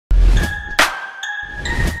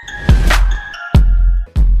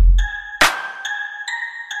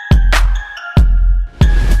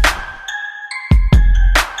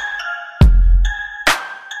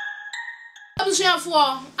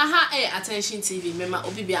for aha attention TV mema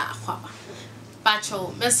obi bia akwaba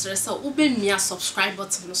bacho mesre so ube mia subscribe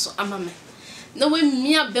button so amame na we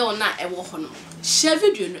mia bell na ewo ho no share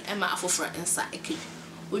video no ema afoforo ensa ekeju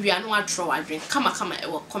obi anu atro adwen kama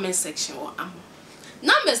ewo comment section wo am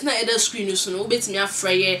numbers na eda screen so no obetimi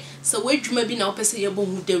afreye so wadwuma bi na opese ye bo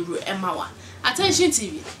hu dawru ema wa attention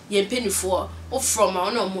TV ye mpenifo o from ma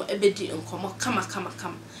ona mo ebedi nkomo kama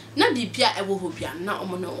na bibia ewo ho bia na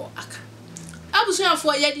omo no wo aka abusuya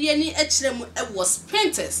for yedi yani echirem ewo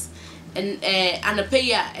Spintex and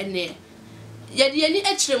anapeya ene yedi yani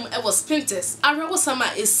echirem ewo Spintex arawo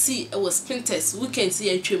sama esi ewo Spintex weekend see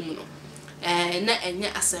atwem no na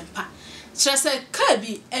enye asempa kyerese ka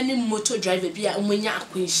bi eni motor driver bi a omunya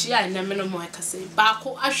akwanhia na meno mo akase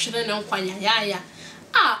baako ahwere ne nkwanya yaaya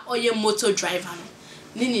a oye motor driver no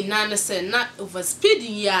nini na ne se na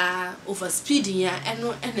overspeeding ya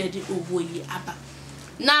eno enedi owoyi aba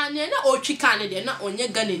na ne na otwika ne de na onye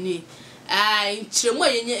ganani nkyeremu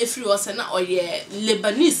ayenye efiri wose na oye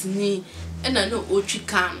Lebanese ni ena na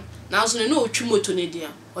otwika na aso ne na otwi moto ne de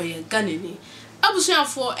oye ganani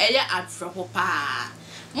abusuafo eye afreho pa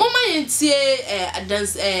mama yentie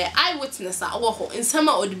dance eyewitness a wo ho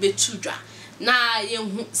nsema odibetu dwa na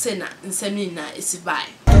yenhu se na nsemi na esibai.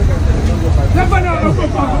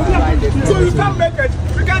 So you can't make it,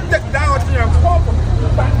 you can't take that out here and fall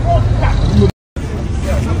back.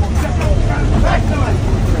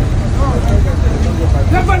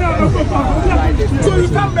 So you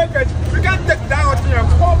can't make it, you can't take that out here and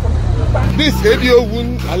fall back. This ADO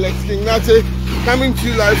Woon Alex Kignate coming to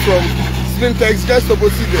you live from Spintex, just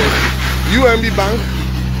opposite the UMB Bank,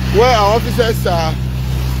 where our officers are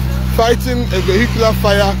fighting a vehicular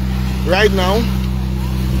fire right now.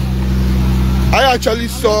 I actually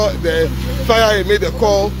saw the fire. I made a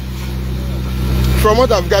call. From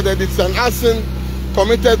what I've gathered, it's an arson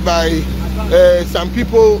committed by some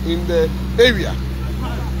people in the area.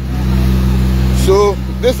 So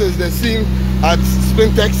this is the scene at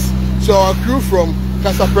Spintex. So our crew from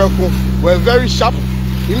Casaprelco were very sharp.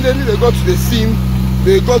 Immediately they got to the scene,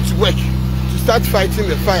 they got to work to start fighting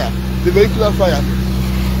the fire, the vehicular fire.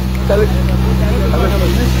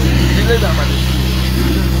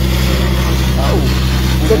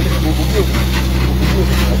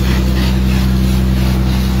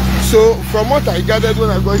 So from what I gathered when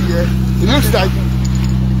I got here, it looks like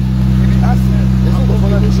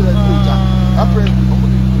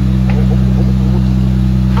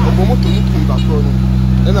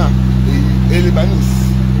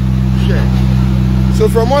so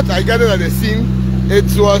from what I gathered at the scene,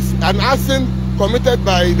 it was an arson committed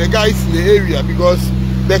by the guys in the area, because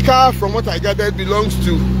the car, from what I gathered, belongs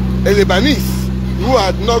to a Lebanese who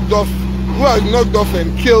had knocked off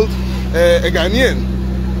and killed a Ghanaian.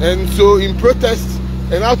 And so in protest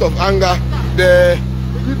and out of anger, the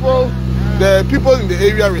people in the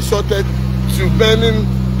area resorted to burning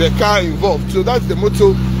the car involved. So that's the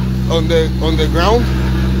motto on the ground,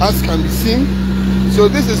 as can be seen. So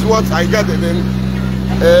this is what I gathered. And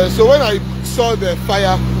so when I saw the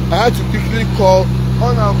fire, I had to quickly call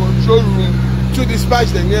on our control room to dispatch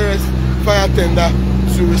the nearest fire tender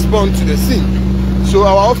to respond to the scene. So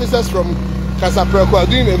our officers from Casaprelco are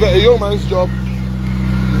doing a yeoman's job.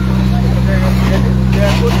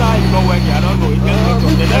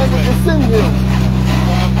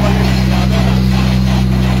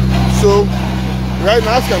 So right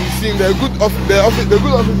now, as can be seen, the good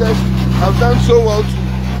officers have done so well to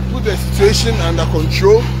put the situation under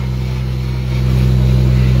control.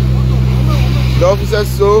 The officers,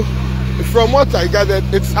 so from what I gathered,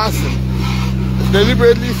 it's arson,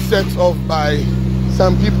 deliberately set off by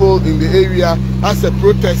some people in the area as a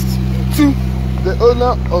protest to the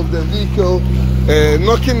owner of the vehicle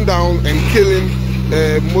knocking down and killing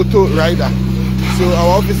a motor rider. So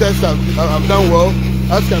our officers have done well.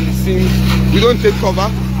 As can be seen, we don't take cover.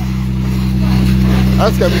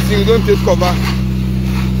 As can be seen, we don't take cover.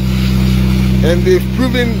 And they've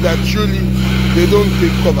proven that truly they don't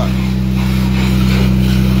take cover.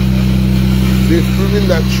 They've proven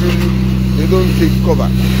that truly they don't take cover.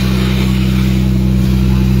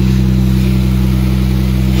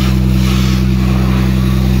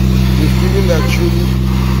 They've proven that truly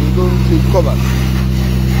they don't take cover.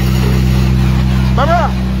 Mama,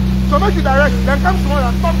 so make you direct, then come someone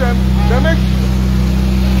and stop them, then make.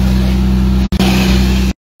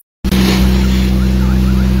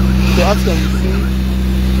 So as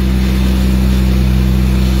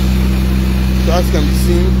can be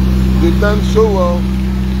seen, they've done so well to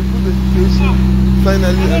put the situation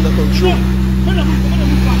finally under control.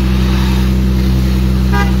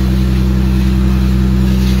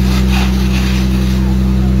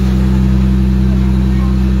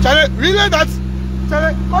 Relay that.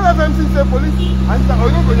 Call FMC say police. Answer. Or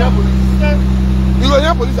you go near police. You go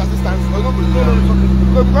near police assistance. Or no police.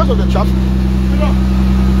 No, because of the traffic.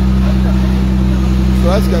 So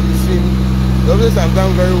as can be seen, the officers have done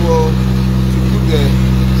very well to put the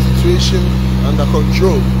situation under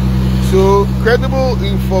control. So credible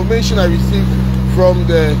information I received from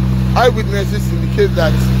the eyewitnesses indicate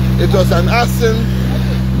that it was an arson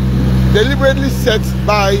deliberately set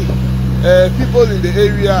by people in the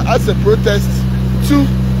area as a protest to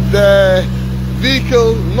the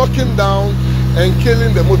vehicle knocking down and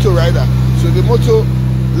killing the motor rider. So the motor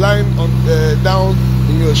lying on down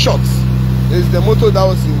in your shots is the motor that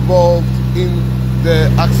was involved in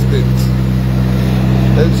the accident.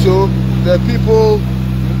 And so the people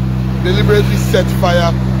deliberately set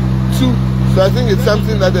fire to. So I think it's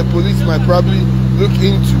something that the police might probably look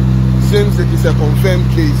into, since it is a confirmed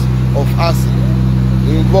case of arson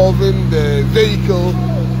involving the vehicle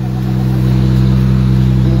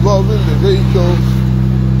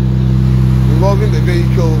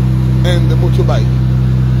and the motorbike.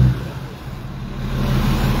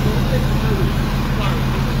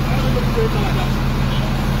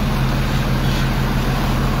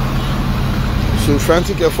 So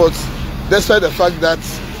frantic efforts, despite the fact that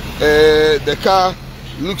the car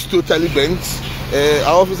looks totally bent,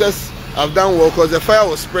 our officers have done well because the fire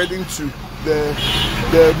was spreading to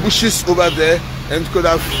the bushes over there and could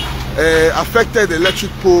have affected the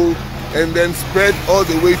electric pole and then spread all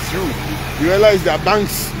the way through. You realize there are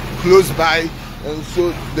banks close by, and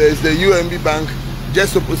so there's the UMB bank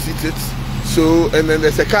just opposite it. So, and then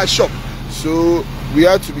there's a car shop. So we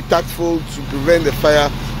have to be tactful to prevent the fire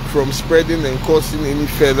from spreading and causing any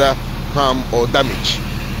further harm or damage.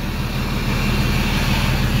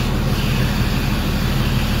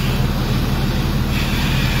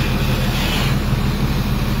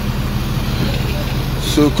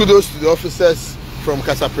 So kudos to the officers from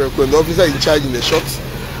Kasapreko and the officer in charge in the shops.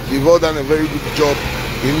 They've all done a very good job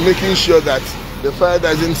in making sure that the fire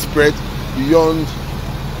doesn't spread beyond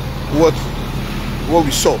what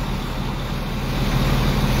we saw.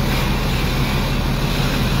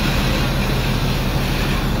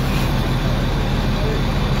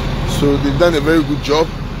 So they've done a very good job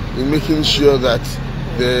in making sure that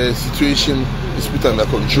the situation is put under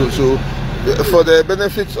control. So for the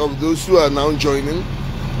benefit of those who are now joining,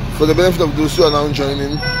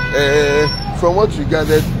 from what we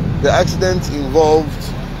gathered, the accident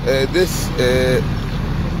involved this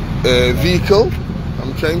vehicle.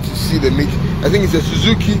 I'm trying to see the make. I think it's a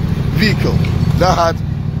Suzuki vehicle that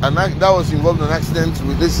was involved in an accident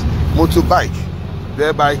with this motorbike,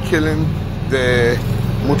 thereby killing the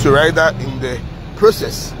motor rider in the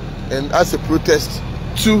process. And as a protest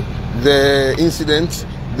to the incident,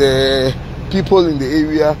 the people in the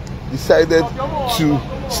area decided to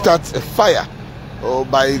start a fire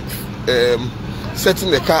by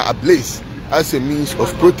setting the car ablaze as a means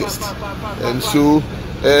of protest. And so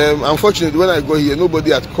unfortunately, when I got here,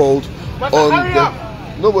 nobody had called on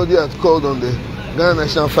the Ghana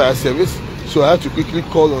National Fire Service, so I had to quickly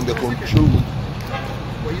call on the control room.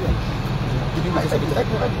 I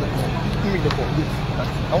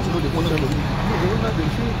want to know the owner of the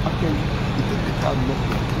actually they take the car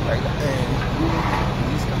right and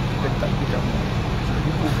police can protect that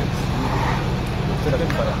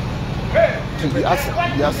to the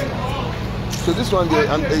accident. So this one there,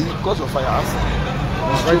 and cause of fire accident.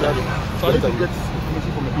 Right there. So I need to get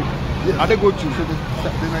information from the people. Yeah, they go to so the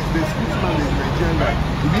policeman is Nigerian guy.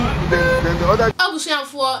 Then the other.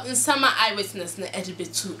 Abusuafo nsama eyewitness na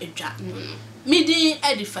edibetu edwa. Midi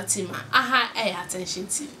Edi Fatima. Aha Attention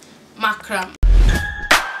TV. Makram.